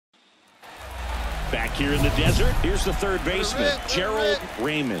Back here in the desert, here's the third baseman, Gerald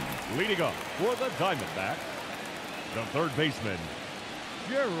Raymond. Leading up for the Diamondbacks, the third baseman,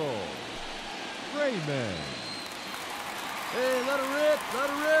 Gerald Raymond. Hey, let it rip,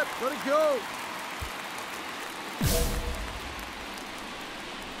 let it go.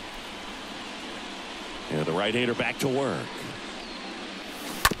 And the right-hander back to work.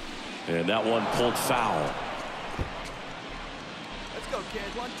 And that one pulled foul. Let's go,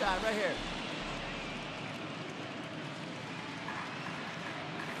 kids. One time, right here.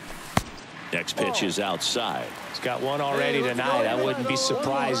 Next pitch is outside. He's got one already tonight. I wouldn't be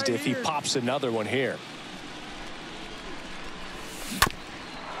surprised if he pops another one here.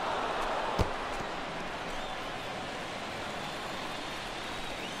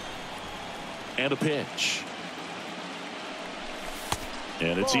 And a pitch.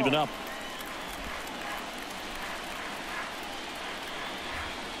 And it's even up.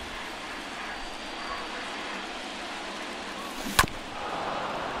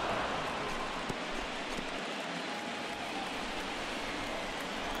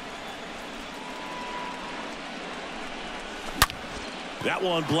 That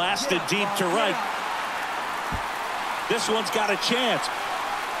one blasted deep to right. This one's got a chance.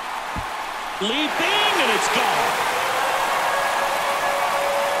 Leaping, and it's gone.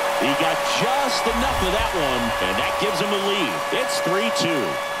 He got just enough of that one, and that gives him a lead. It's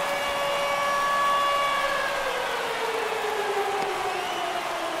 3-2.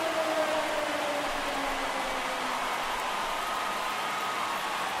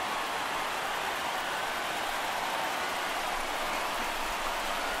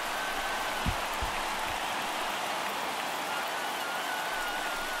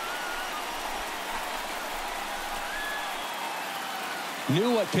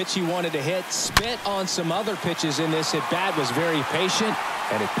 Knew what pitch he wanted to hit, spit on some other pitches in this at bat, was very patient,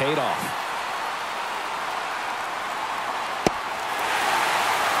 and it paid off.